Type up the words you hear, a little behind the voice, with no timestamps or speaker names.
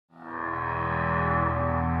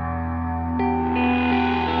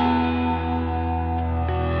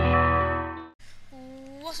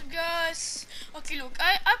Okay, look,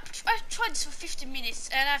 I tried this for 50 minutes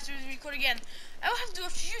and I have to record again. I will have to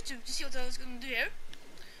watch YouTube to see what I was gonna do here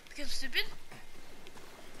because I'm stupid.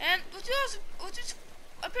 And what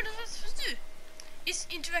apparently what I'm supposed to do is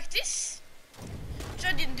interact this, which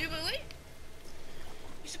I didn't do by the way.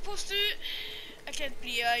 You're supposed to. I can't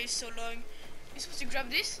believe it's so long. You're supposed to grab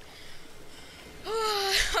this.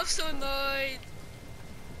 Oh, I'm so annoyed.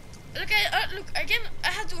 Look again. I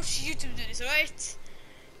had to watch YouTube do this, alright?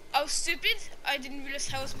 I was stupid. I didn't realize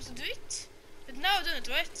how I was supposed to do it, but now I've done it,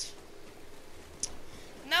 right?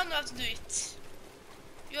 Now I know how to do it.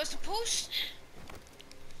 You are supposed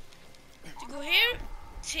to go here,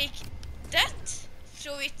 take that,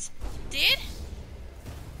 throw it there,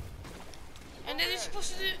 and then you're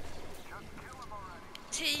supposed to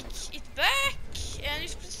take it back, and you're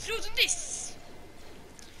supposed to throw it on this.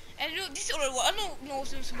 And you know, this is already what I know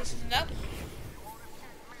what I'm supposed to do now.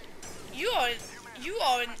 You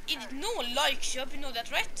are an idiot. No one likes you. You know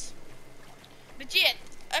that, right? But yet,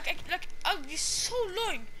 like I'll be so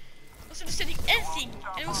long. I was understanding anything,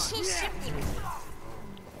 and it was so simple.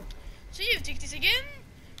 So you take this again.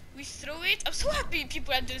 We throw it. I'm so happy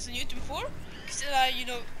people had done this on YouTube before, because you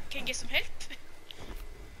know, can get some help.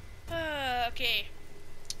 Okay.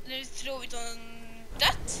 Let's throw it on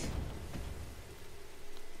that.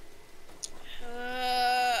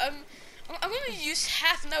 I'm gonna use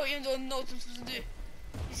half an hour even though I know what I'm supposed to do.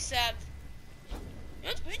 It's sad. You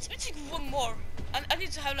know, we take one more. I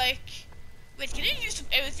need to have like. Wait, can I use up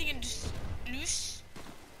everything and just lose?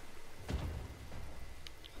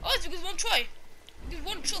 Oh, it's because one try. Because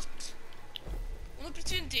one shot. One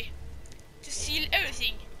opportunity to seal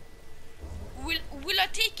everything. Will I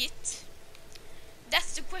take it?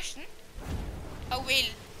 That's the question. I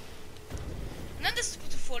will. And then that's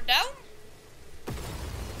supposed to fall down.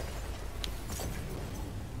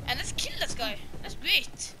 And let's kill that guy. That's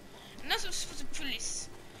great. And now I'm supposed to pull this.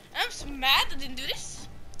 And I'm so mad I didn't do this.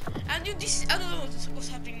 And do this. I don't know what's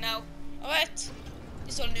happening now. Alright.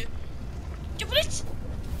 It's all new. Jump on it!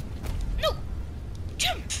 No!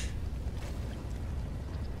 Jump!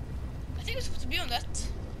 I think I'm supposed to be on that.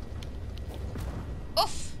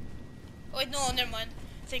 Off! Oh wait, no, never mind.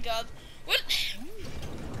 Thank God. Well,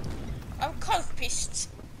 I'm kind of pissed.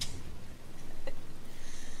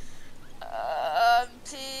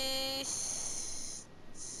 Pissed.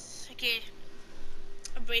 Okay.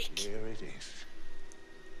 A break. Here it is.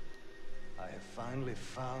 I have finally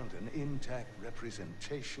found an intact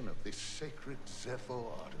representation of this sacred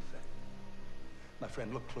Zepho artifact. My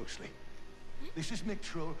friend, look closely. This is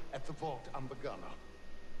Mictril at the Vault Ambagana.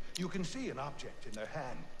 You can see an object in their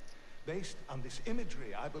hand. Based on this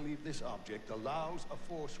imagery, I believe this object allows a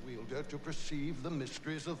force wielder to perceive the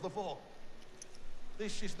mysteries of the vault.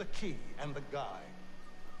 This is the key and the guide,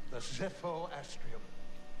 the Zepho Astrium.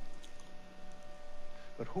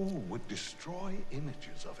 But who would destroy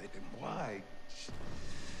images of it and why?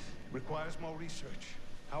 Requires more research.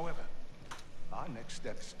 However, our next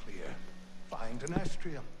step is clear. Find an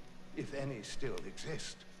Astrium, if any still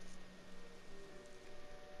exist.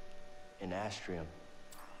 An Astrium?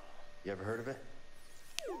 You ever heard of it?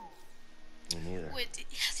 Me neither. Wait,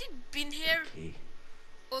 has he been here? Key.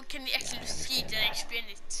 Or can he actually see it and explain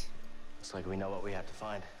it? Looks like we know what we have to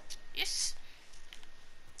find. Yes.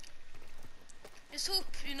 Let's hope,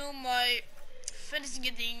 you know, my friend isn't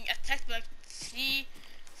getting attacked by like three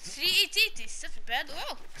AT-ATs. That's bad.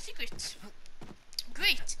 Wow, secret.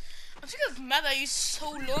 Great. I'm sick of mad I use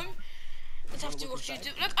so long that I have to watch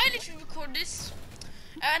YouTube. Like, I literally record this.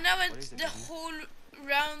 And I went the whole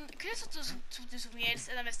round. Could I start to do something else?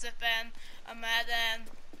 And I messed up and I'm mad and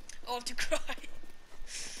I want to cry.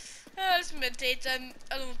 Let's meditate. I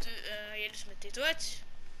don't want to. Yeah, just meditate, alright?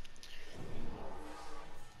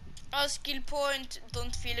 Our skill point,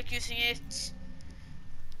 don't feel like using it.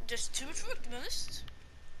 Just too much work, to be honest.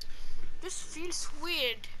 This feels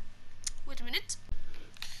weird. Wait a minute.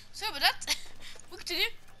 Sorry about that. We'll continue.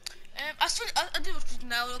 I did watch it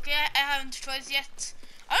now, okay? I haven't tried it yet.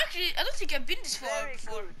 I don't think I've been this far Very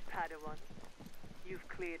before. good, Padawan. You've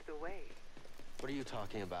cleared the way. What are you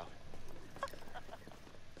talking about?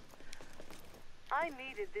 I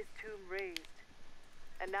needed this tomb raised.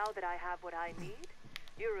 And now that I have what I need,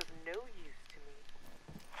 you're of no use to me.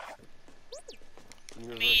 Can you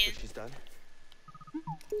reverse what she's done?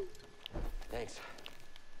 Thanks.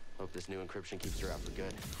 Hope this new encryption keeps her out for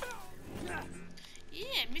good.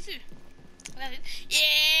 Yeah, me too.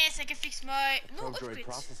 Yes, I can fix my Droid upgrades.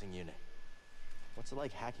 processing unit. What's it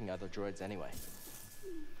like hacking other droids anyway?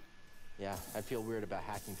 Yeah, I feel weird about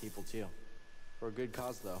hacking people too. For a good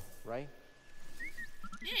cause though, right?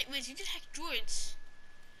 Yeah, wait, you did hack droids.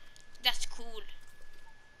 That's cool.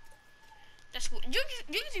 That's cool. You're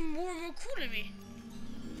getting more and more cool than me.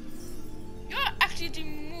 You're actually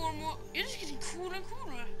getting more and more. You're just getting cooler and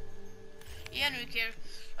cooler. Yeah, I don't care.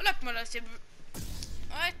 I like my lightsaber.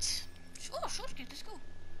 Alright. Oh, shortcut. Let's go.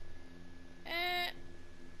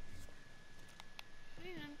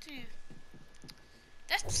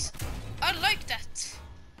 That's. I like that.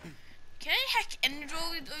 Can I hack any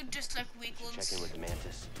droid or just like weak ones? Check in with the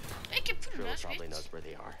Mantis. I can put them Trilla on probably knows where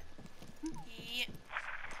they are. Yeah.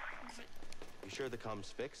 You sure the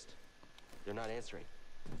comm's fixed? They're not answering.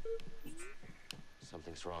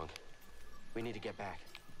 Something's wrong. We need to get back.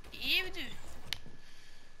 Yeah, we do.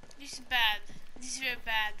 This is bad. This is very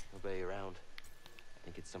bad. Nobody around. I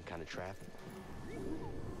think it's some kind of trap.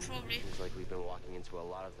 Probably. Seems like we've been walking into a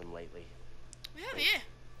lot of them lately. We have, yeah.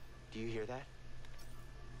 Do you hear that?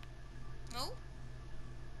 No.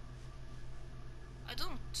 I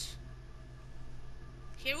don't.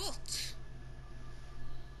 Hear what?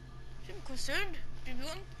 I'm concerned.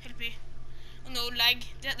 Everyone, help me. Oh no, lag.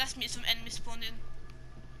 That's me, some enemy spawned in.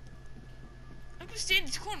 I'm gonna stay in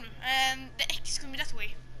this corner, and the X is gonna be that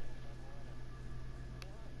way.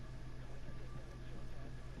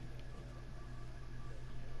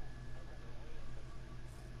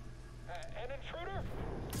 An intruder?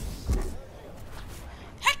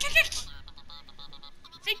 Hack!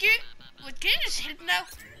 Thank you. Wait, can you just help now?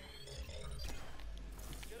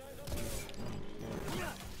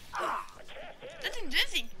 That didn't do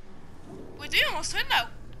anything. Wait, you almost win now.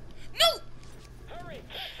 No! Hurry!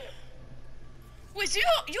 Wait, so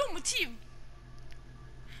you're on my team.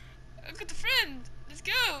 I got a friend. Let's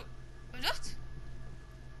go. Wait, what?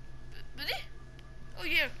 Buddy? Oh,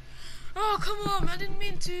 yeah. Oh, come on, I didn't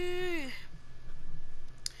mean to.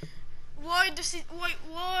 Why does it,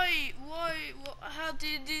 why, how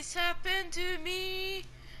did this happen to me?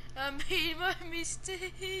 I made my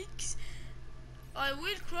mistakes. I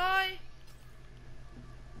will cry.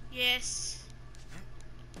 Yes.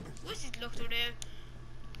 What is it locked over there?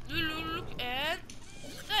 Look, and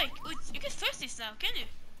like, wait, you can first this now, can you?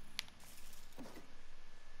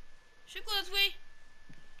 Should we go that way?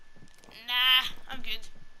 Nah, I'm good.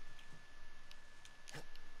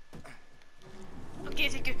 Okay,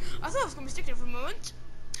 thank you. I thought I was gonna be stuck there for a moment.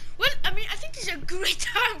 Well, I mean, I think this is a great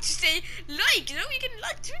time to say like, you know, you can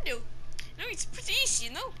like too, though. You know, it's pretty easy,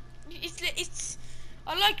 you know. It's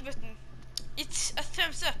a like button. It's a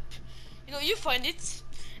thumbs up. You know, you find it.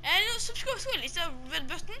 And you know, subscribe as well. It's a red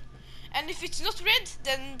button. And if it's not red,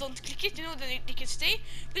 then don't click it, you know, then it can stay.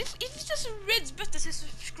 But if it's just a red button that says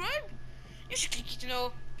subscribe, you should click it, you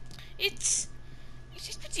know. It's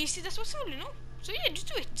pretty easy, that's what's all, you know. So yeah, just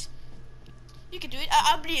do it. You can do it.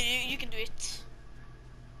 I believe you can do it.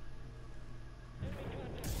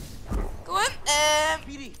 Go on.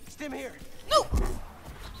 BD, stim here. No!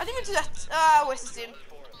 I didn't mean to do that. Ah, wasted stim.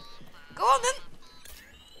 Go on then.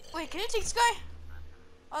 Wait, can you take this guy?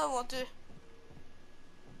 I don't want to.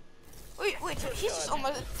 Wait, he's just on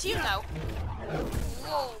my team now.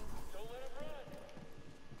 Whoa.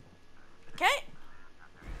 Okay.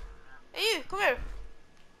 Hey you, come here.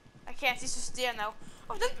 I can't, he's just there now.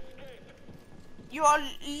 Oh, then. You are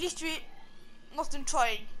literally not even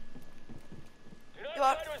trying. You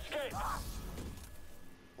are.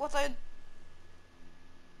 What are you?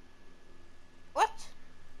 What?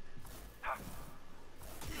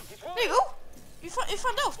 There you go. You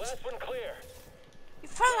found out. Last one clear. You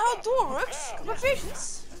found out how door works.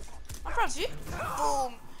 Congratulations. I'm proud of you.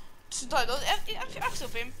 Boom. Doesn't die though. I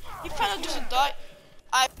stop him. He found out doesn't die.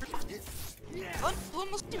 One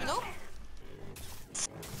more team, you know.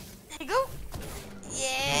 There you go.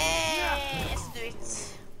 Yeah. Let's do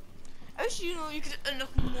it. I wish you know you could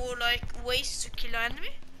unlock more like ways to kill an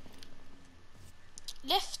enemy.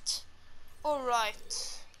 Left or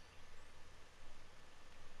right?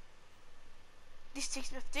 This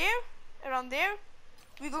takes me up there, around there.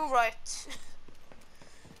 We go right.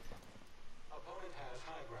 Opponent has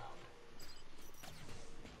high ground.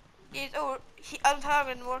 It's over. I don't have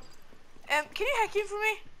anymore. Can you hack him for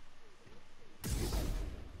me?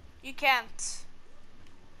 You can't.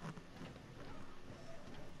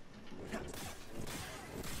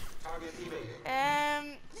 Target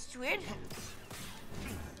evaded. This is weird.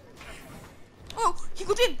 Oh, he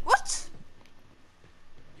got in. What?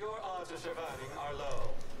 Your odds of surviving are low.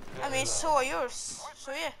 I mean, so are yours.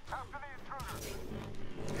 So yeah.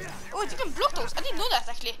 Oh, you can block those. I didn't know that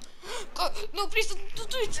actually. God, no, please don't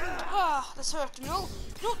do it. Ah, that's hurt. No,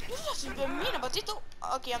 you don't have to be mean about it. Oh,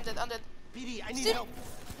 okay, I'm dead. BD, I need help.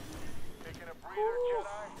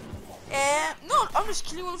 No, I'm just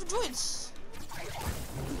killing one of the droids.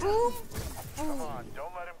 Boom, boom. Come on,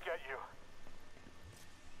 don't let him get you.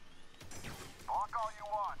 Block all you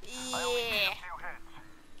want. Yeah.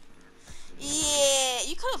 Yeah,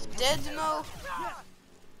 you kind of dead, you know.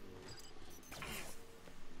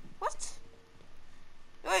 What?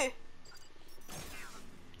 Oi.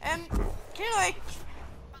 Can you like?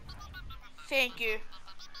 Thank you.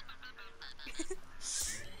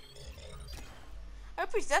 I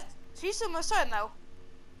appreciate that. He's on my side now.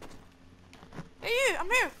 Hey you, I'm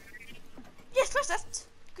here. Yes, press that.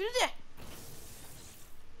 Good idea.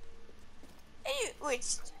 Hey you, wait.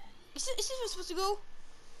 Is this supposed to go?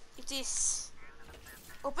 It is.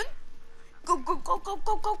 Open. Go, go, go, go,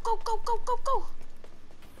 go, go, go, go, go, go, go.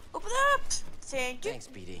 Open up. Thank you. Thanks,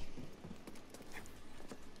 BD.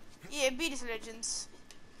 Yeah, BD's legends.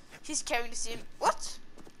 He's carrying the team. What?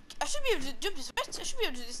 I should be able to jump this, right? I should be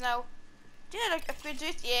able to do this now. Did I like upgrade to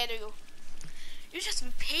it? Yeah, there you go. You just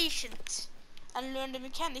have to be patient and learn the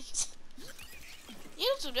mechanics. You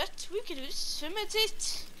don't do that. We can do this.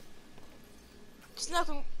 Meditate. Because now I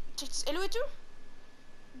can take this elevator.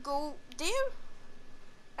 Go there.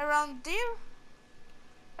 Around there.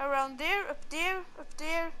 Around there. Up there. Up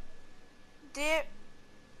there. There.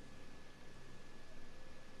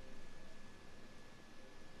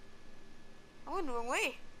 I went the wrong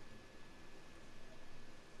way.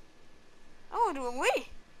 I went the wrong way.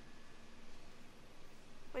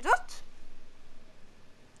 Wait, what?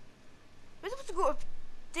 We're supposed to go up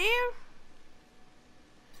there?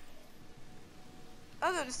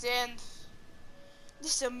 I don't understand.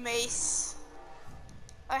 This is a maze.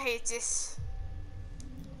 I hate this.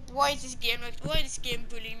 Why is this game like? Why is this game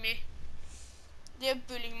bullying me? They're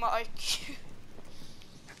bullying my IQ.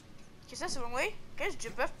 Guess that's the wrong way. Can I just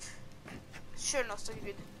jump up? Sure, not so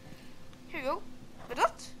good. Here we go. But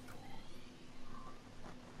what?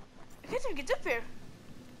 I can't even get up here.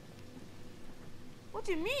 What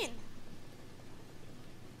do you mean?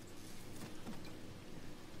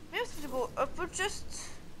 Maybe I'm supposed to go upward just.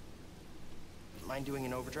 Mind doing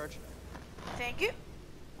an overcharge? Thank you.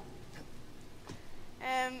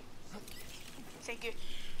 Thank you.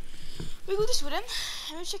 We go this way then.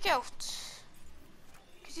 And we check out.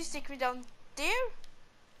 Cause you take me down there.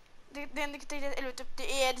 Then they can take that elevator up the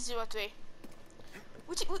yeah, this is the right way.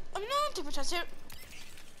 I mean, I don't take my chance here.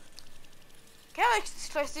 Can I like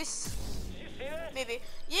slice this? You see that? Maybe.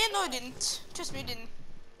 Yeah, no, I didn't. Trust me, you didn't.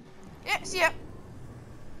 Yeah, see ya.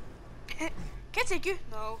 Can I take you?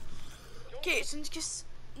 No. Okay, so just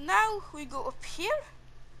now we go up here.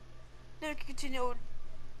 Then we can continue over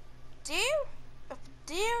there, up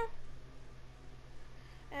there,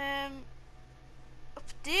 up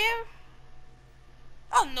there.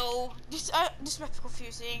 Oh no, this map is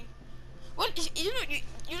confusing. Well, you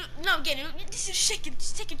now again, this is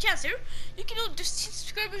second chance here. You can just hit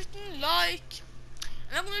subscribe button, like,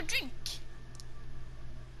 and I'm gonna drink.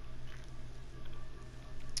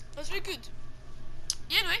 That's really good.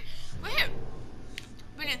 Yeah, anyway, we're here.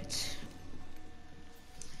 Brilliant.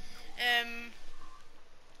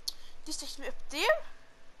 This takes me up there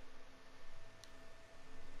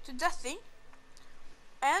to that thing,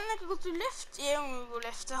 and I can go to left. Yeah, I'm gonna go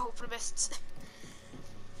left. I hope for the best.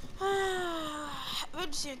 Where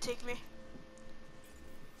does it take me?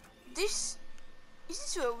 This is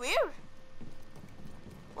this where?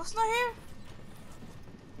 What's not here?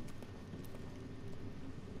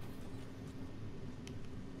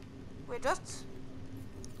 Wait, what?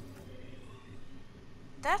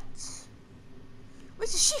 That?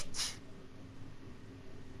 Where's the ship?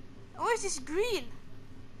 And where's this green?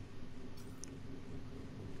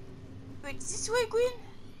 Wait, is this way green?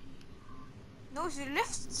 No, it's to the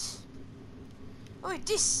left. Oh wait,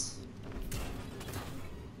 this.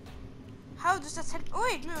 How does that help? Oh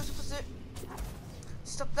wait, maybe I'm supposed to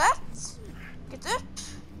stop that. Get up.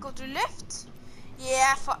 Go to the left.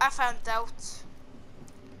 Yeah, I found it out.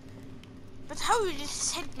 But how will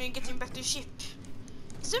this help me getting back to the ship?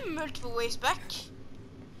 Is there multiple ways back?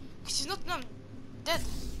 Because if not, no, I'm dead.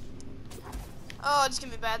 Oh, this can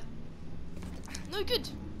be bad. No good.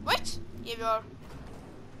 What? Here we are.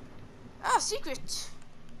 Ah, secret.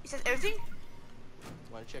 Is that everything?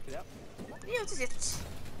 Want to check it out? Yeah, what is it?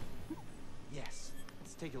 Yes.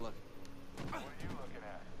 Let's take a look. What are you looking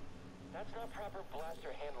at? That's not proper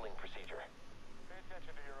blaster handling procedure. Pay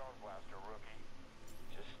attention to your own blaster, rookie.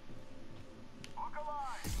 Just look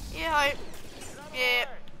alive. Yeah, hi. Yeah.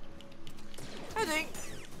 How are you doing?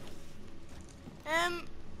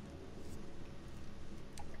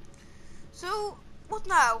 So, what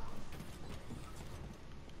now?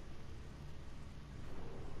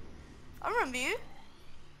 I remember you.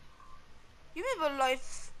 You made my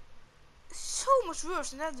life so much worse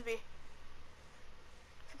than that to be.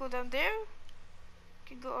 If you go down there, I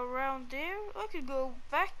can go around there, or I could go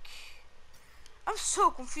back. I'm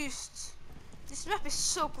so confused. This map is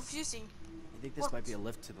so confusing. I think this What? might be a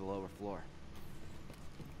lift to the lower floor.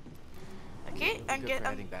 Okay, and Good get for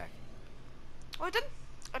heading back. Alright then,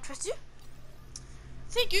 I trust you.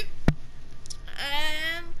 Thank you.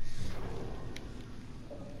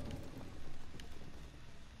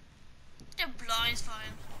 The blind's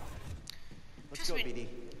fine. Let's Trust go, me. BD.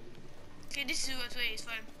 Okay, this is what way is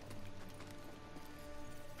fine.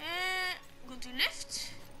 Go to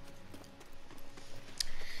left.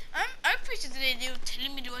 I'm pretty sure they were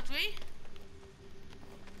telling me the right way.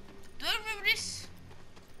 Do I remember this?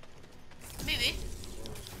 Maybe.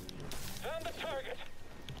 Found the target.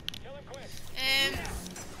 Kill him quick.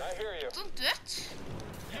 I hear you. Don't do that.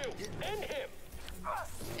 You and him.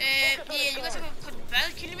 Yeah, you guys are gonna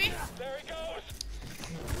bad killing me. There he goes.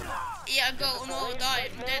 Yeah, I go. Oh no, I die.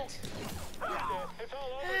 I'm dead. It's all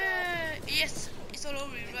over now. Yes, it's all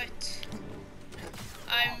over, right.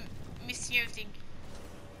 I'm missing everything.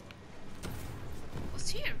 What's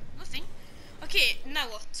here? Nothing. Okay, now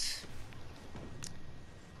what?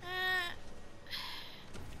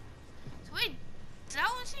 So wait, down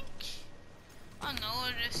I think? Oh no,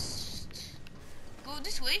 I'll just go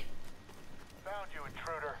this way. Found you,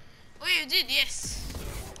 intruder. Oh yeah, you did, yes.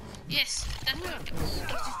 Yes, that hurt. Get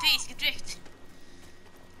your face, get wrecked.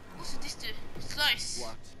 What's this do? Slice.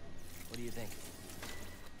 Locked. What do you think?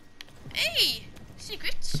 Hey!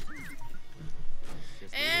 Secret. Just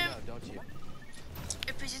leave it out, don't you?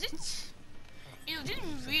 Appreciate it. You know,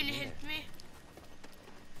 didn't really help me.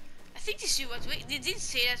 I think this is the right way. They did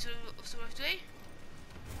say that was the right way.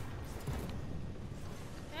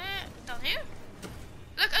 Down here?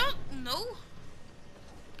 Like, I don't know.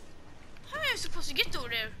 How am I supposed to get over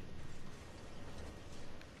there?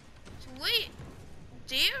 So wait,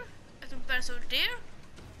 there? I can pass over there?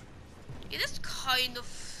 Yeah, that's kind of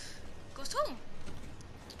goes home.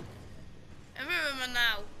 I remember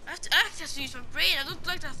now. I actually have to use my brain. I don't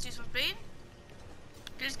like to have to use my brain.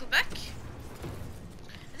 Okay, let's go back.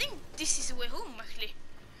 I think this is the way home actually.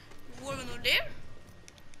 War over there.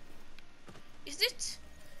 Is it?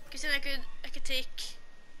 Because then I could take.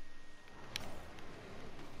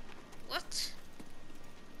 What?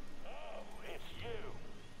 Oh, it's you.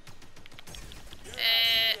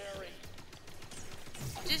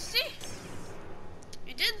 Did you see?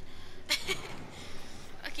 You did?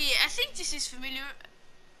 Okay, I think this is familiar.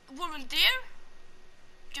 Woman there?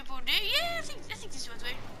 Jump over there? Yeah, I think this is right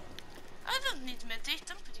way. I don't need to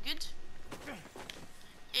meditate, I'm pretty good.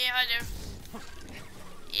 Yeah, hi there.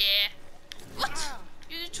 Yeah. What?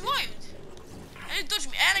 You survived? And you dodged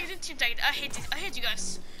me and I didn't team tag it. I hate it. I hate you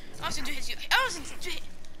guys. I also do hate you. I also do hate.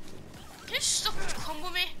 Can you stop to combo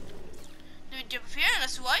me? Then we jump up here and I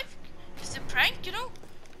survive. It's a prank, you know?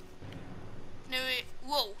 No,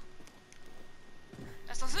 whoa.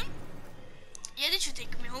 That's awesome. Yeah, they should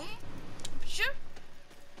take me home. I'm pretty sure.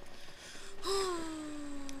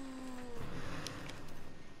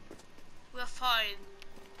 We are fine.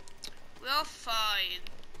 We are fine.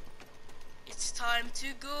 It's time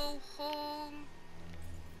to go home.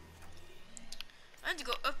 I need to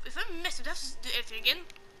go up. If I mess up, I have to do everything again.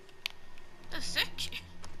 That's sick.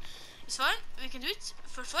 It's fine. We can do it.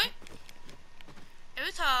 First try.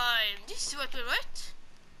 Every time. This is what we're right.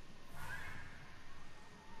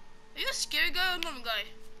 Are you a scary guy or a normal guy?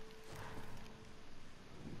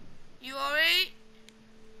 You are a...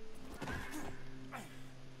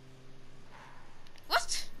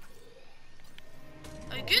 What?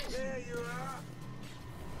 Are you good? There you are.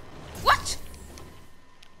 What?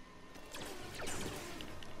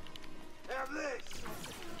 Have this.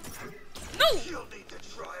 No! You'll need to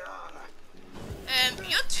try harder.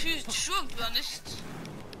 You're too strong to be honest.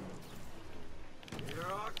 Here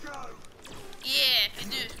I go. Yeah, you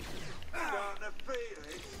do. Starting to feel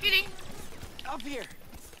it. Healing. Up here.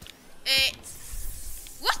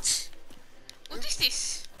 What? What is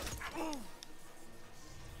this?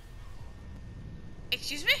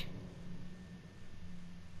 Excuse me?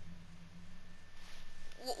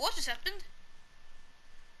 What just happened?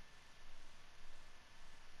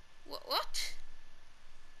 What? What?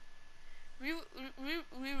 Wait,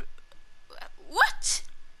 what?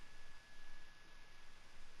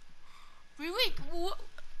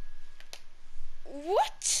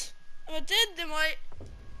 Am I dead? Am I?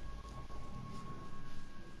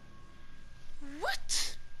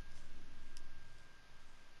 What?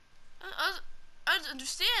 I don't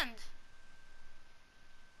understand.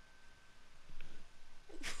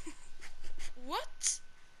 What?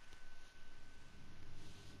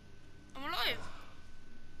 I'm alive.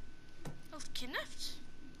 I was kidnapped.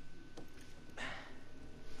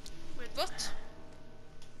 Wait, what?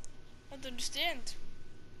 I don't understand.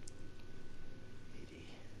 BD.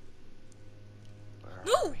 Where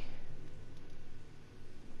No! are we?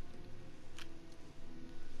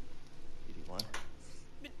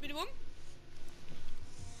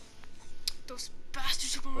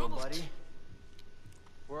 buddy.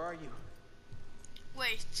 Where are you?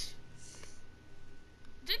 Wait.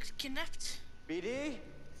 Did I get kidnapped? BD?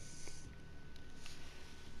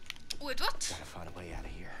 Wait, what? Gotta find a way out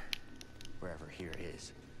of here. Wherever here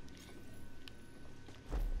is.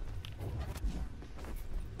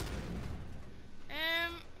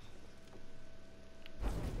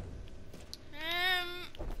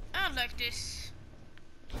 I don't like this.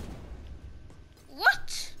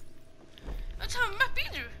 What? I don't have a map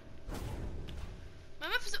either. My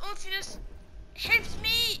map is the only thing that helps me.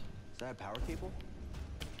 Is that a power cable?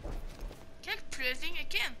 Can I play anything? I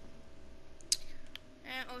can.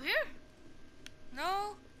 Over here?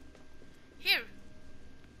 No. Here?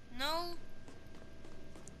 No.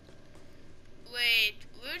 Wait,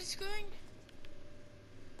 where is it going?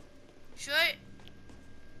 Should I?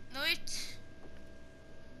 No, it.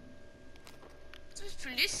 Let's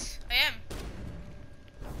pull this. I am.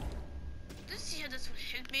 Let's see how that will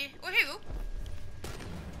help me. Oh, here you go.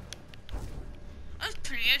 I'll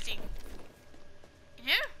pull everything. In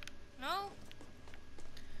here? No.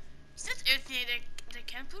 Is that everything that I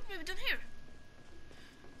can put? Maybe down here.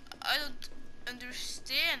 I don't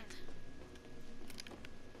understand.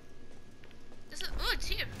 Oh, it's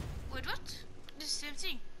here. Wait, what? This is the same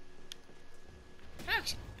thing. Look,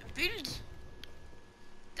 build.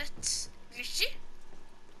 That's glitchy.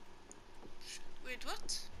 Wait,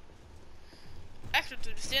 what? I don't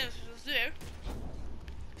understand what was there.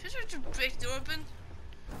 Just try to break the door open.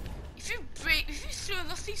 If you throw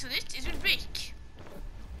enough things on it, it will break.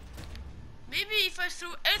 Maybe if I throw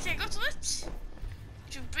everything I got on it,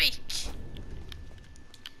 it will break.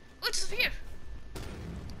 What's up here?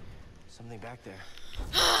 Something back there.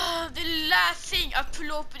 The last thing I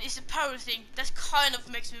pull open is a power thing. That kind of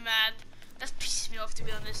makes me mad. That pisses me off, to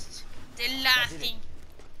be honest. The last thing.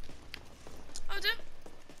 Oh, then.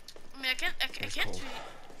 I mean, I can't Cold. really.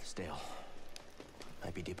 Stale.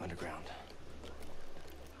 Might be deep underground.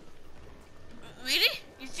 Really?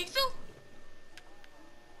 You think so?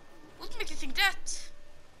 What makes you think that?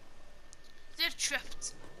 They're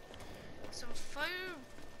trapped. Some fire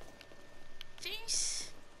things.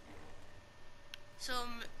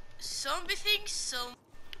 Some zombie things. Some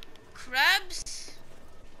crabs.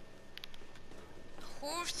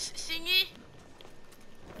 Horse thingy.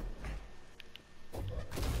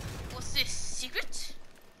 What's this? Secret?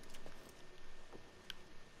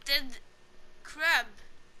 Dead crab.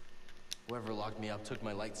 Whoever locked me up took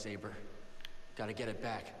my lightsaber. Gotta get it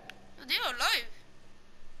back. Oh, they are alive.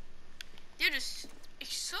 They're just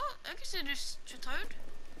exhausted. I guess they're just too tired.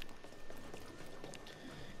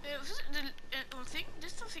 Was this the whole thing?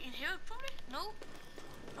 There's something in here, probably? No?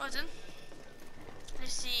 Right then.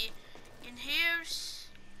 Let's see. In here's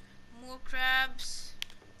more crabs.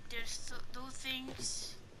 There's those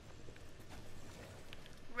things.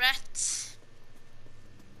 Rats.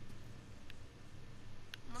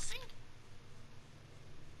 Nothing?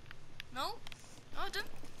 No? Oh, then.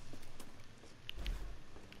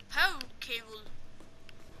 Power cable.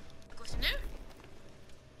 Goes in there.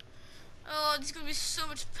 Oh, there's gonna be so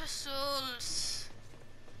much puzzles.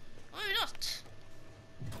 Or maybe not.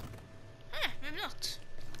 Maybe not.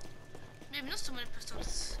 Maybe not so many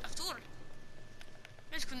puzzles after all.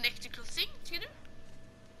 Let's connect the close thing together.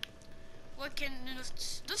 What can you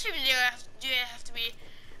not? Don't tell me they have to be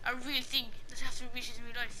a real thing that have to be reached in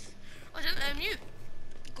real life. Oh, then you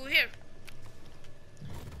go here.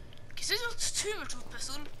 Okay, so it's not too much of a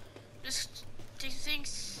puzzle. Just take the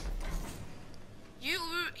things. You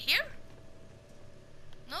over here?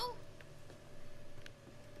 No?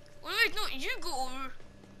 Oh wait, no, you go over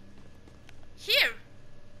here,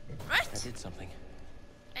 right? I did something.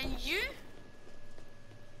 And you?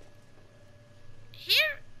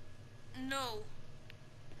 Here? No.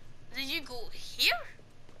 Then you go here?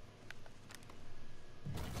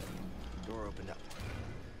 Door opened up.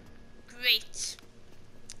 Great.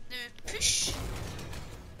 Then we push.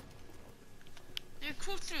 Then we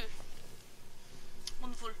crawl through.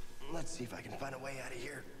 Wonderful. Let's see if I can find a way out of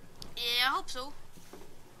here. Yeah, I hope so.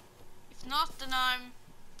 If not, then I'm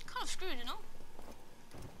kind of screwed, you know?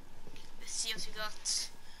 Let's see what we got.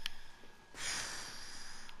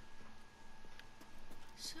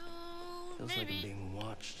 So, Feels like I'm maybe... being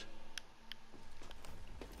watched.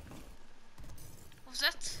 What's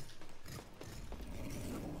that?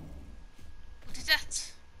 What is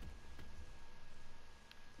that?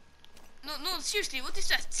 No, seriously, what is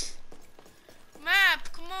that?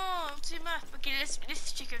 Map, come on, what's your map? Okay, let's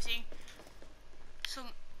check everything. Some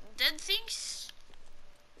dead things.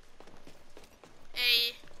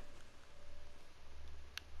 A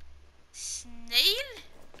snail.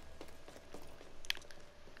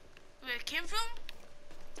 Where it came from?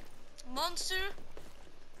 monster.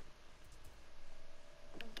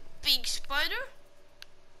 Big spider.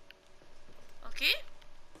 Okay.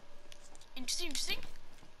 Interesting, interesting.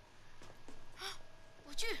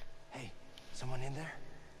 What you? Hey, someone in there?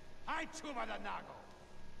 I Tuba the Nago.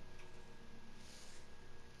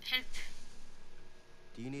 Help.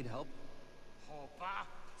 Do you need help? Hopa,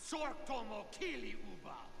 Sortomo Kili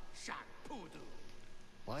Uba, Shak Pudu.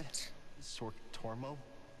 What? Sork Tormo?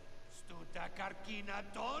 Stuta Karkina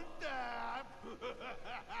Donda.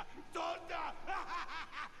 Donda.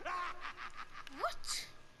 What?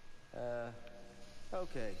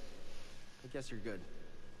 Okay. I guess you're good.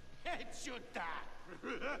 Hechuta.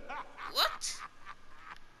 What?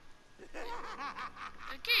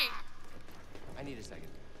 Okay. I need a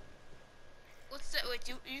second. What's that? Wait,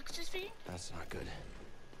 you could speaking? That's not good.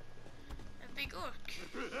 A big orc.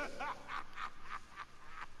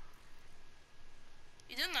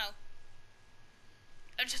 You don't know.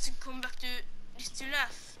 I just have to come back to this to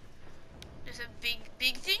laugh. There's a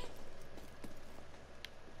big thing.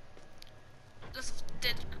 Lots of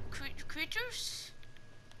dead creatures.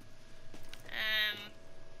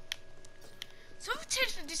 Some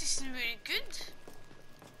tells me this isn't really good.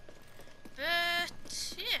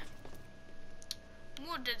 But yeah.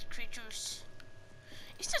 More dead creatures.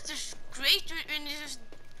 Is that just great when there's just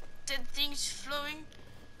dead things flowing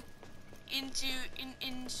onto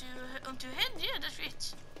your head? Yeah, that's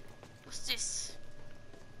great. What's this?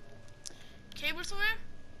 Cable somewhere?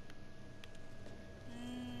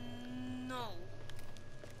 No.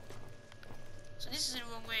 So this is the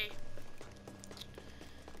wrong way.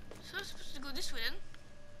 So I'm supposed to go this way then?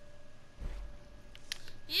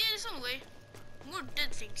 Yeah, there's one way. More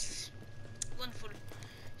dead things. Wonderful.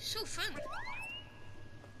 So fun.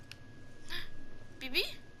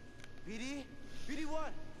 BB? BD?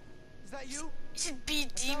 BD1? Is that you? Is it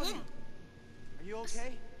BD1? Are you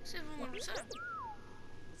okay? Is everyone what's up?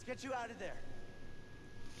 Let's get you out of there.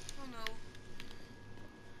 Oh no.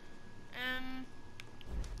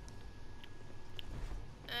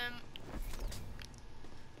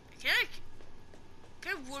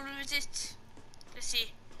 Can I war with it? Let's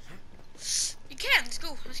see. You can, let's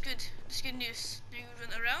go, that's good. That's good news. Now you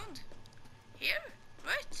run around. Here,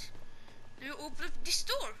 right? Now you open up this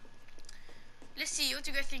door. Let's see, what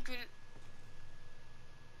do you guys think will...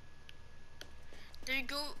 There you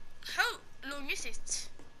go. How long is it?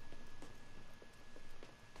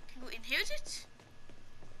 Can you go in here with it?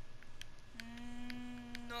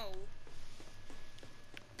 No.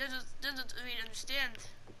 They don't really understand.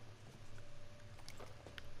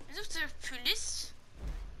 Is it there police?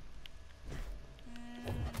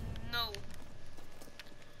 No.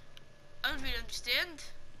 I don't really understand.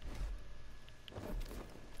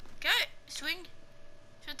 Okay, swing.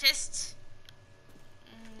 Should test.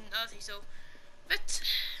 I don't think so. But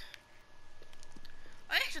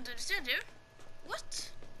I actually don't understand here.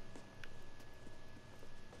 What?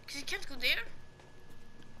 Because you can't go there.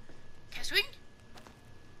 Can I swing?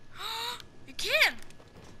 You can!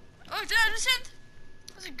 Oh, I don't understand.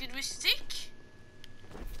 That's a good risk to take.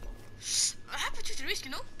 I'm happy to take the risk,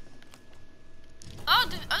 you know. Oh,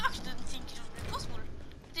 I actually didn't think it would be possible.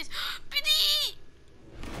 This BD!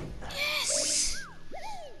 Yes!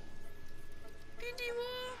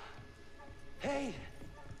 BD1! Hey!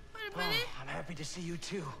 Hi, buddy. I'm happy to see you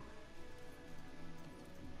too.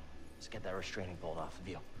 Let's get that restraining bolt off of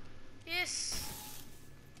you. Yes.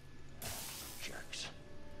 Jerks.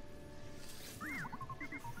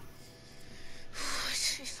 It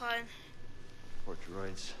should be fine. Poor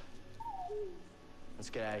droids. Let's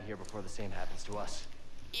get out of here before the same happens to us.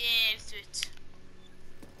 Yeah, let's do it.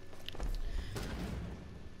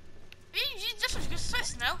 You definitely go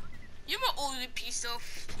fast now. You're my only piece of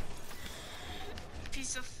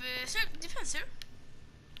defense here.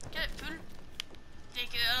 Can I pull?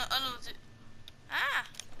 Like I don't know what to... Ah,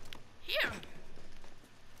 here.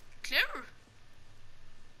 Clever.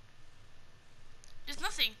 There's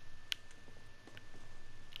nothing.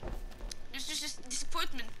 There's just this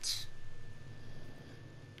disappointment.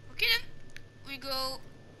 Okay then, we go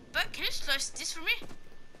back. Can you slice this for me?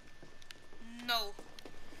 No.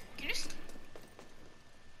 Can you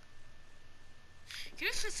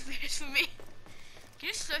slice this for me? Can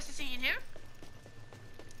you slice the thing in here?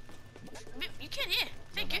 You can, yeah.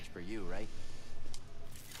 Thank you. That's for you, right?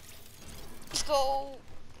 Let's go,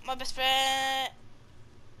 my best friend.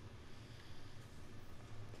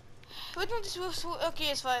 Wait, no, this was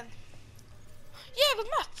okay. It's fine. Yeah, I got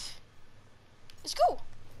map. Let's go.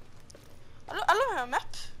 I love my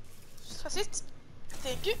map. That's it.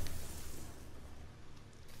 Thank you.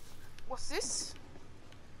 What's this?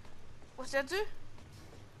 What's that do?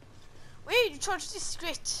 Wait, you charge this.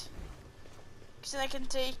 Great. Because then I can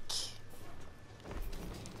take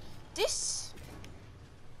this.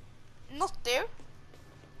 Not there.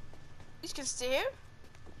 This can stay here.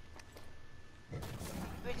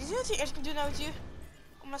 Wait, is there anything else I can do now with you?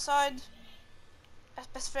 On my side? As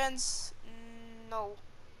best friends? No.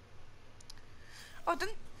 Oh, then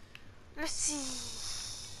let's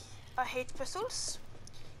see. I hate puzzles.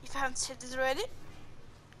 If I haven't said it already.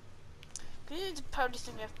 We need to power this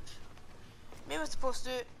thing up. Maybe I'm supposed to.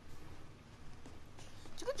 There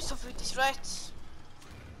could be something with this, right?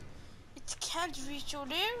 It can't reach over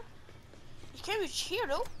there. It can reach here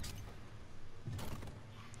though.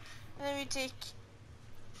 And then we take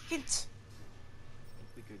hint.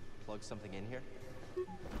 Think we could plug something in here?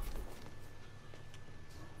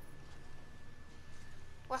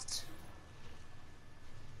 What?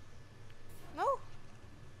 No?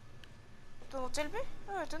 Don't tell me?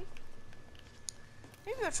 Alright then.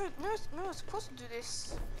 Maybe I'm supposed to do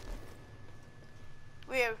this.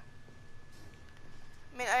 Where?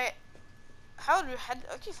 I mean, how do you head?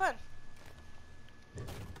 Okay, fine.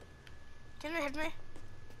 Can you help me?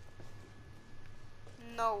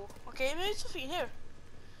 No. Okay, maybe it's something in here.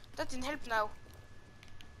 That didn't help now.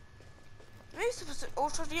 Maybe it's supposed to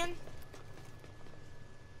ultra again.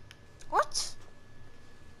 What?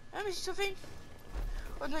 Maybe it's something.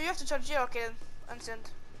 Oh no, you have to charge here. Okay then.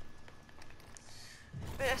 Unsend.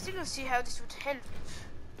 But I still don't see how this would help.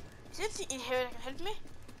 Is there anything in here that can help me?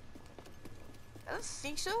 I don't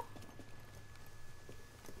think so.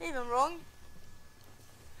 Maybe I'm wrong.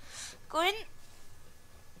 Go in.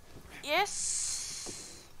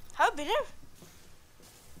 Yes. How been here?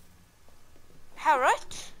 How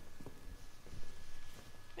right?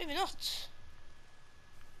 Maybe not.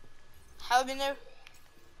 How been there?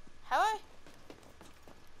 Have I?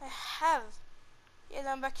 I have. Yeah,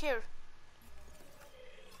 I'm back here.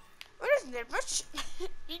 Well, isn't there much?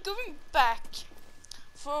 We're going back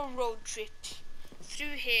for a road trip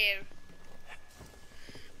through here.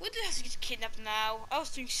 Why do I have to get kidnapped now? I was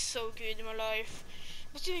doing so good in my life.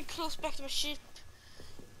 I was getting close back to my ship.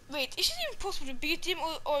 Wait, is it even possible to beat him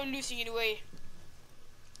or losing it away?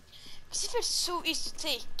 Because it felt so easy to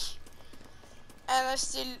take. And I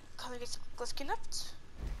still kind of got kidnapped.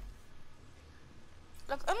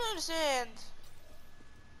 Like, I don't understand.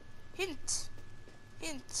 Hint.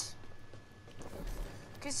 Hint.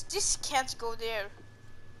 Because this can't go there.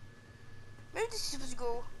 Maybe this is supposed to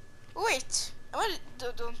go. Oh, wait. Don't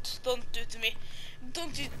do it to me.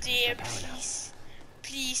 Don't do it there, please.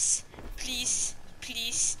 Please, please,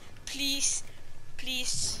 please, please,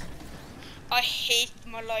 please. I hate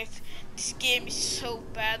my life. This game is so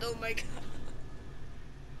bad. Oh my god.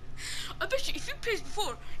 I bet you if you played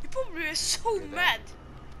before, you probably were so mad.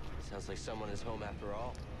 Sounds like someone is home after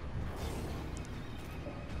all.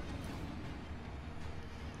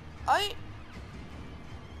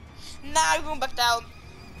 Now I'm going back down.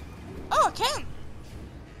 Oh, I can.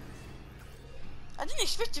 I didn't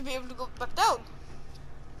expect to be able to go back down.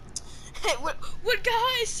 Hey, what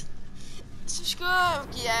guys? Subscribe.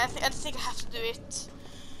 Okay, yeah, I think I have to do it.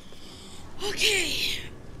 Okay.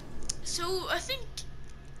 So I think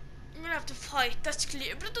I'm gonna have to fight. That's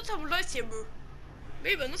clear. But I don't have a lightsaber.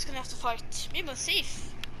 Maybe I'm not gonna have to fight. Maybe I'm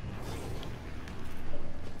safe.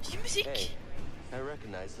 Is your music? Hey, I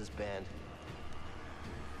recognize this band.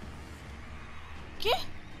 Okay.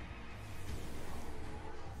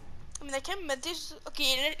 I mean, I can meditate.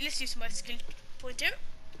 Okay, let's use my skill pointer.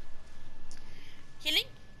 Healing.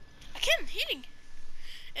 I can healing.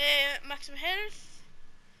 Maximum health.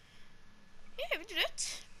 Yeah, we do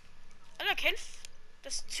that. I like health.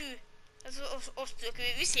 That's 2. That's also 2.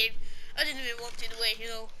 Okay, we save. I didn't even want it away, you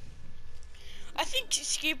know. I think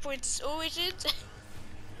skill point is overrated.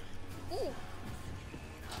 Ooh.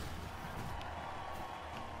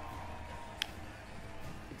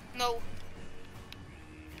 No.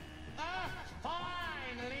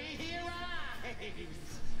 Finally, he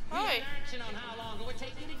arrives. Hi. We had action on how long it would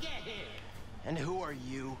take you to get here. And who are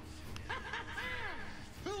you?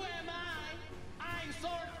 Who am I? I'm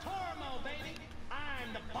Sword Tormo, baby.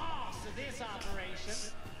 I'm the boss of this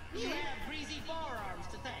operation. You have greasy forearms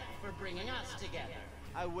to thank for bringing us together.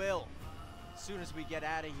 I will, as soon as we get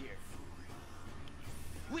out of here.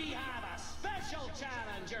 We have a special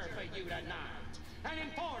challenger for you tonight. An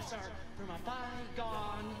enforcer from a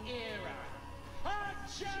bygone era. A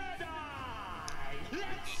Jedi!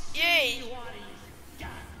 Let's Yay. see what he's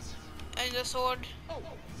got. And the sword. Oh,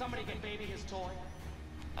 somebody get baby his toy.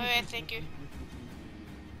 Alright, thank you.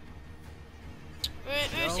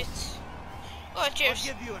 Where is it? Oh, I'll cheers.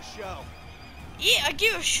 give you a show. Yeah, I'll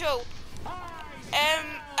give you a show.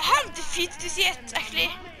 I haven't defeated this yet, actually.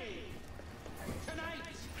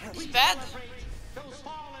 It's bad.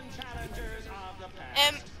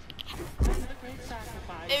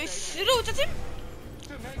 We throw it at him.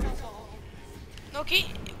 Okay,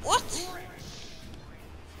 what?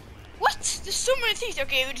 What? There's so many things.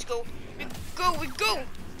 Okay, we just go. We go.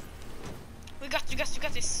 We got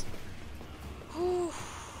this. Whew.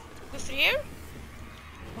 Go through here.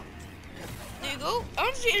 There you go. I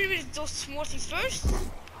want to eliminate those small things first.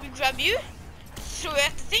 We grab you. Throw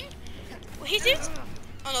at the thing. We hit it.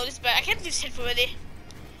 Oh no, this is bad. I can't use help already.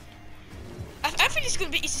 I think it's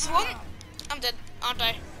gonna be easy one. I'm dead, aren't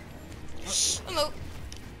I? Oh no.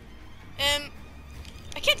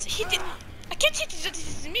 I can't hit it. I can't hit it that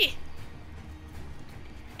it's me.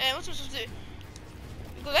 What am I supposed to do?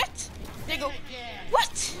 You go that? There you go.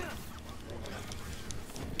 What?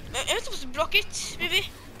 Am I supposed to block it, maybe?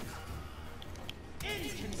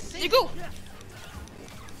 There you go.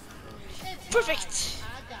 Perfect.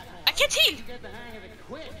 I can't heal.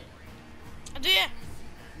 Do you?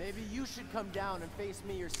 Maybe you should come down and face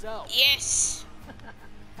me yourself. Yes.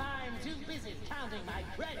 I'm too busy counting my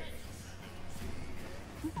credits.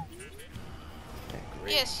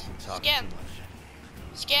 Great. Yes. I'm talking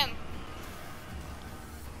Scan. too much.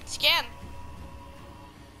 Scan.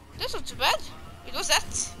 That's not too bad. It was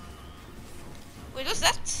that. Wait, what's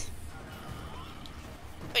that?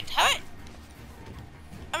 Wait, how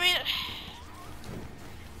I mean...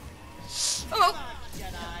 Hello.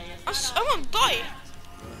 I'm gonna die.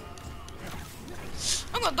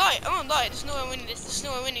 I'm gonna die. There's no way I'm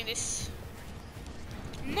winning this.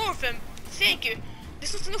 More of them. Thank you.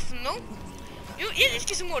 There's not enough of them, no? Yeah, let's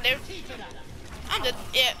get some more there. I'm dead.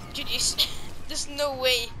 Yeah, GG's. There's no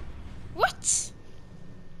way. What?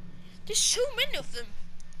 There's so many of them.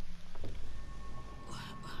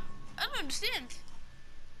 I don't understand.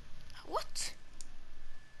 What?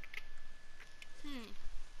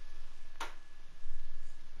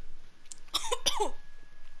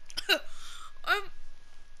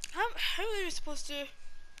 How are we supposed to?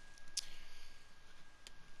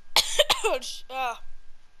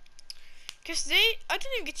 Cause I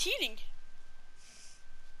didn't even get healing.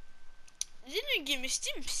 They didn't even give me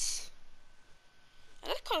stims.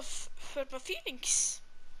 And that kind of hurt my feelings.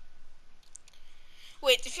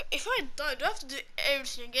 Wait, if I die, do I have to do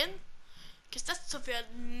everything again? Cause that's something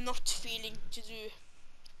I'm not feeling to do.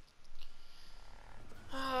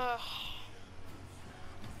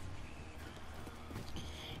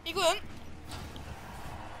 You go on.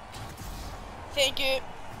 Thank you.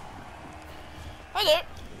 Hi there.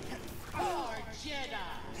 Wars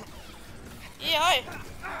Jedi. Yeah, hi.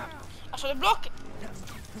 I saw the block.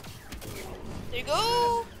 There you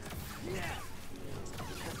go.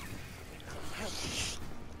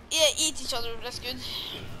 Yeah, eat each other. That's good.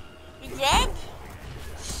 We grab,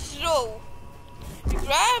 throw. We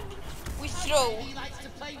grab, we throw. He likes to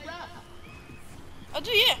play rough. I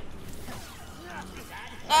do, yeah.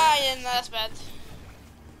 Ah, yeah, no, that's bad.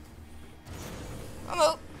 Oh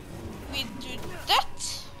no. We do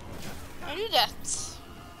that. I do that.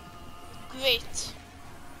 Great.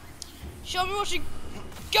 Show me what you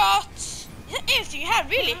got. Anything you have,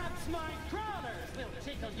 really. Perhaps my crawlers will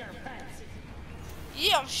tickle your fancy.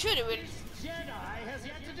 Yeah, I'm sure it will. Jedi has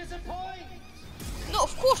yet to disappoint. No,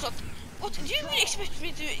 of course not. What, do you really expect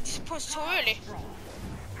me to disappoint so early?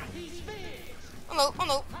 He's big. Oh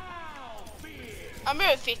no. How big? I'm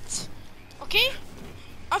very fit. Okay?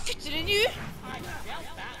 I'm fitter than you. I felt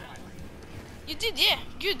that one. You did, yeah.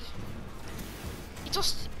 Good. It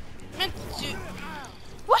was meant to...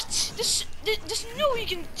 What? There's no way you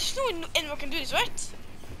can... There's no way anyone can do this, right?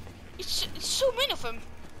 It's so many of them.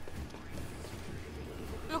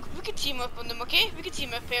 Look, we can team up on them, okay? We can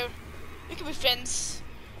team up here. We can be friends.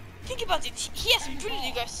 Think about it. He has bullied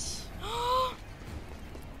you guys.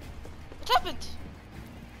 What happened?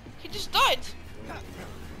 He just died.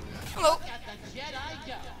 Hello. Look at the Jedi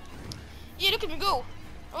go. Yeah, look at me go.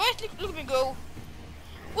 Alright, look at me go.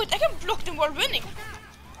 Wait, I can block them while running.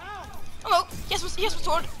 Hello. He has my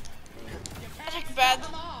sword. Attack bad.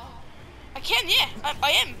 I can, yeah.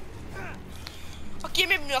 I am. Okay,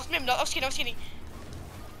 maybe not. I was kidding.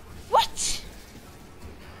 What?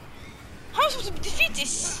 How am I supposed to defeat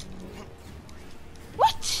this?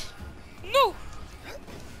 What? No.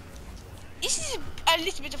 Is this a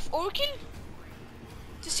little bit of overkill?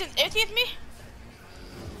 To send everything at me?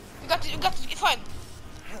 You got it. It's fine.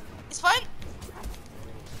 It's fine.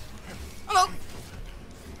 Hello.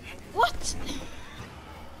 What?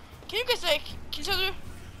 Can you guys like kill each other?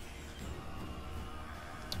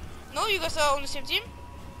 No, you guys are on the same team.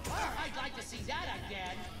 I'd like to see that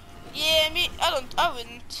again. Yeah, I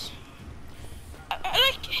wouldn't. I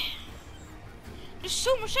like... There's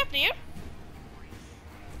so much happening here.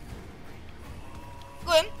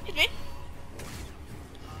 Go on, hit me.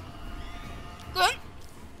 Go on.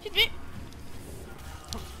 Hit me.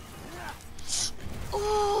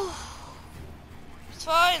 Oh. It's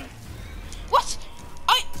fine. What?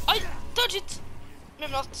 I dodge it.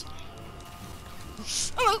 Maybe not.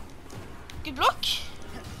 Oh no. Good block.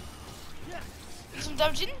 Get some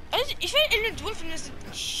damage in. If I learned one from this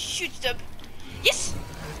huge dub. Yes!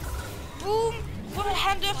 Boom! One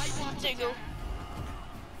hand up. There you go.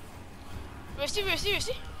 Where is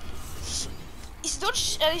he? He's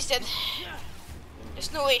dodged and he's dead.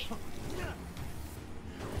 There's no way.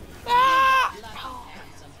 Ah! Oh.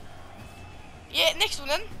 Yeah, next one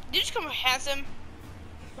then. Did you just come handsome?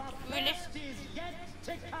 Really?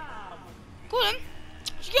 Go on.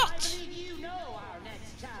 What you got?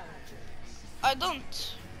 I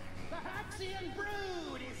don't.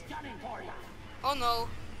 Oh no.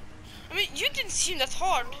 I mean, you didn't seem that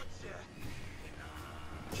hard.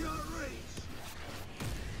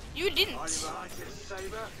 You didn't.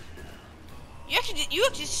 You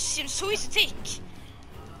actually seem so easy to take.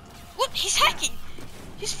 What? He's hacking.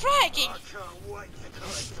 He's fragging.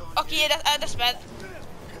 Okay, yeah, that's bad.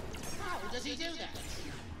 How does he do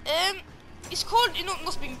that? It's called,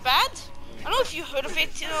 not being bad. I don't know if you heard of it,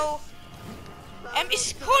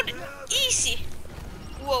 it's called easy.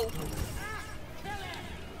 Whoa.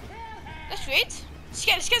 That's great.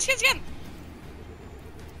 Scan.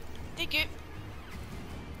 Thank you.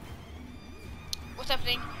 What's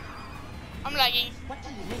happening? I'm lagging. What do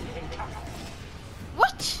you mean, Hancock?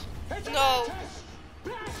 What? No.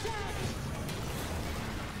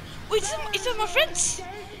 Wait, it's one of my friends.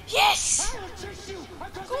 Yes.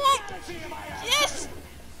 Come on. Yes.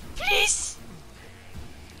 Please.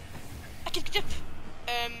 I can get up.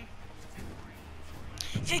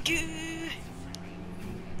 Thank you.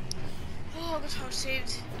 Oh, I got heart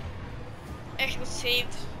saved. I actually got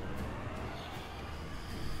saved.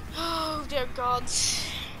 Oh, dear God.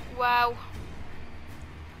 Wow.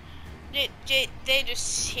 They just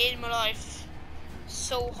saved my life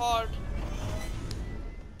so hard.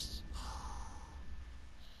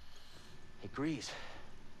 Hey, Grease.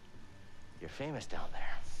 You're famous down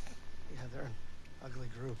there. Yeah, they're an ugly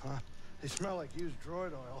group, huh? They smell like used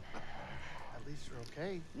droid oil. At least they're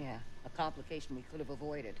okay. Yeah, a complication we could have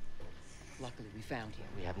avoided. Luckily, we found you.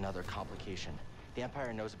 We have another complication. The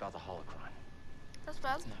Empire knows about the holocron. That's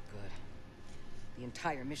bad. It's not good. The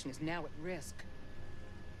entire mission is now at risk.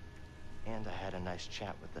 And I had a nice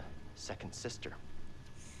chat with the second sister,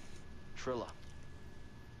 Trilla.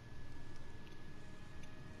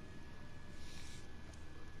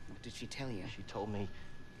 What did she tell you? She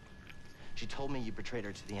told me you betrayed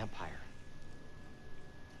her to the Empire.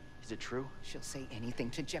 Is it true? She'll say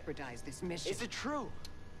anything to jeopardize this mission. Is it true?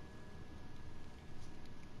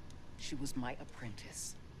 She was my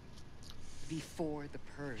apprentice. Before the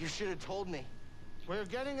Purge. You should have told me. We're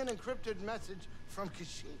getting an encrypted message from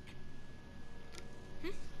Kashyyyk.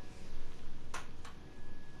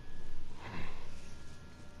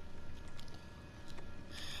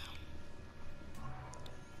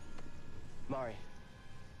 Mari.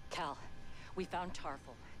 Cal, we found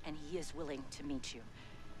Tarful, and he is willing to meet you.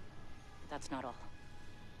 That's not all.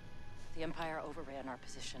 The Empire overran our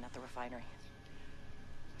position at the refinery.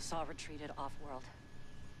 Saw retreated off-world.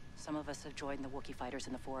 Some of us have joined the Wookiee fighters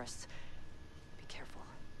in the forests. Be careful.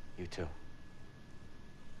 You too.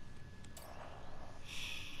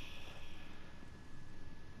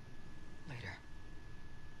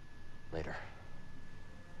 Later.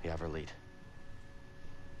 You have her lead.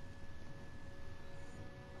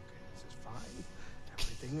 Okay, this is fine.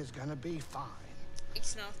 Everything is gonna be fine.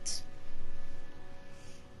 It's not.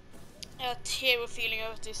 I have a terrible feeling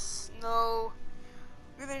of this. No.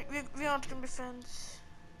 We aren't gonna be friends.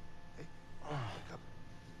 Hey, wake up.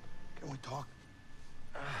 Can we talk?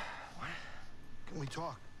 What? Can we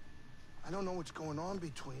talk? I don't know what's going on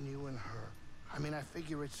between you and her. I mean, I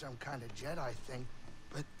figure it's some kind of Jedi thing,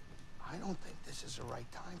 but I don't think this is the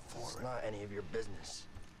right time for It's it. not any of your business.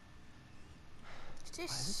 It I think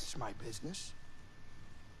is. it's my business.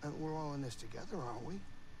 And we're all in this together, aren't we?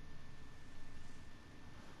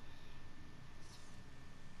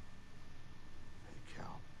 Hey,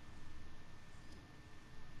 Cal.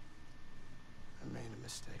 I made a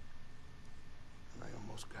mistake. And I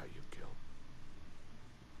almost got you killed.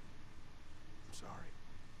 I'm sorry.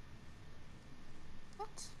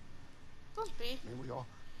 What? Don't be. I mean, we all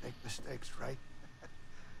make mistakes, right?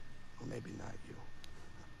 Well, maybe not you.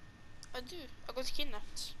 I do. I got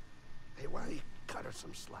kidnapped. Hey, why don't you cut her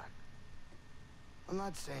some slack? I'm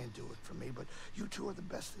not saying do it for me, but you two are the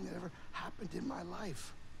best thing that ever happened in my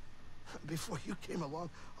life. Before you came along,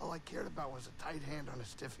 all I cared about was a tight hand on a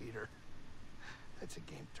stiff heater. That's a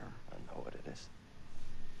game term. I know what it is.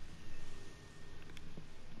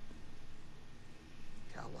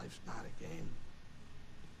 how life's not a game.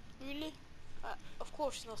 Really? Of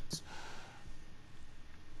course not.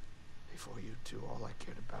 Before you two, all I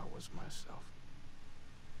cared about was myself.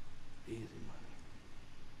 Easy money.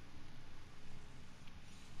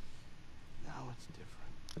 Now it's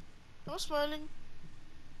different. I'm smiling.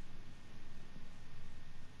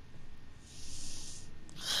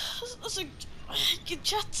 That's a good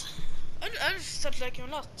chat. I just started liking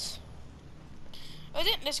him a lot. I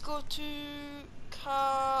think let's go to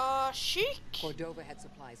Kashyyyk. Cordova had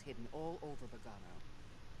supplies hidden all over Bogano.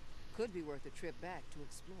 Could be worth a trip back to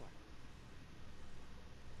explore.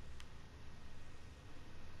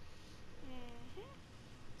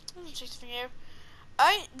 Interesting here.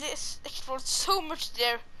 This explored so much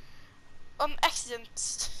there on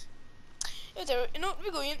accident. Yeah, there. You know,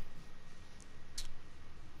 we're going.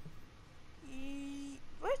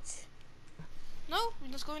 What? No, we're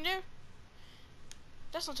not going there.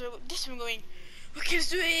 That's not where this we're going. Okay, let's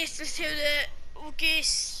do it. Let's do the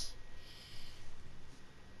Wookiees.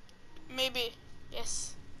 Maybe.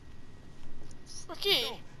 Yes. Okay.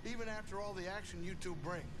 So, even after all the action you two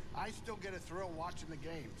bring, I still get a thrill watching the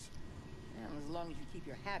games. Well, as long as you keep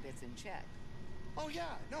your habits in check. Oh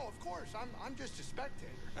yeah, no, of course. I'm just a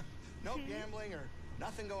spectator. No gambling or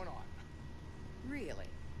nothing going on. Really?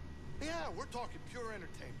 Yeah, we're talking pure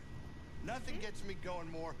entertainment. Nothing gets me going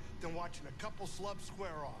more than watching a couple slubs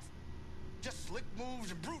square off. Just slick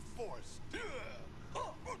moves and brute force.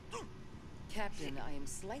 Captain, I am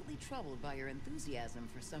slightly troubled by your enthusiasm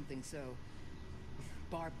for something so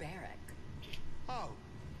barbaric. Oh,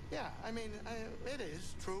 yeah, I mean, it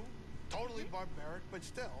is true. Totally barbaric, but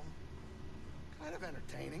still kind of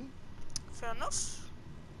entertaining. Fair enough.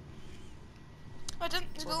 I didn't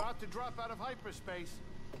We're go. about to drop out of hyperspace.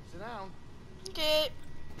 Sit down. Okay.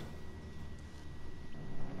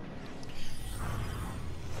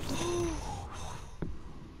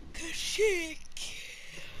 Kashyyyk.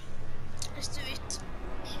 Let's do it.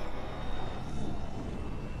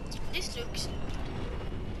 This looks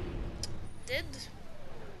dead.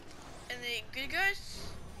 Any good guys?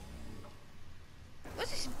 What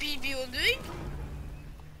is BBO doing?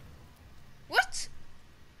 What?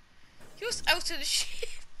 He was out of the ship.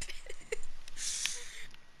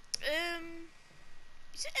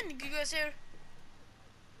 Is there any good guys here?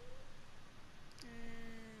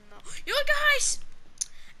 No. You know what, guys?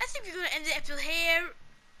 I think we're gonna end the episode here.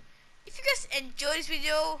 If you guys enjoyed this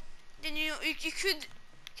video, then you could.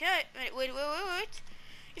 Can I wait?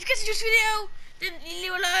 If you guys enjoyed this video, then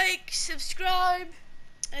leave a like, subscribe,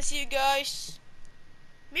 and see you guys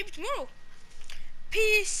maybe tomorrow.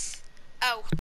 Peace out.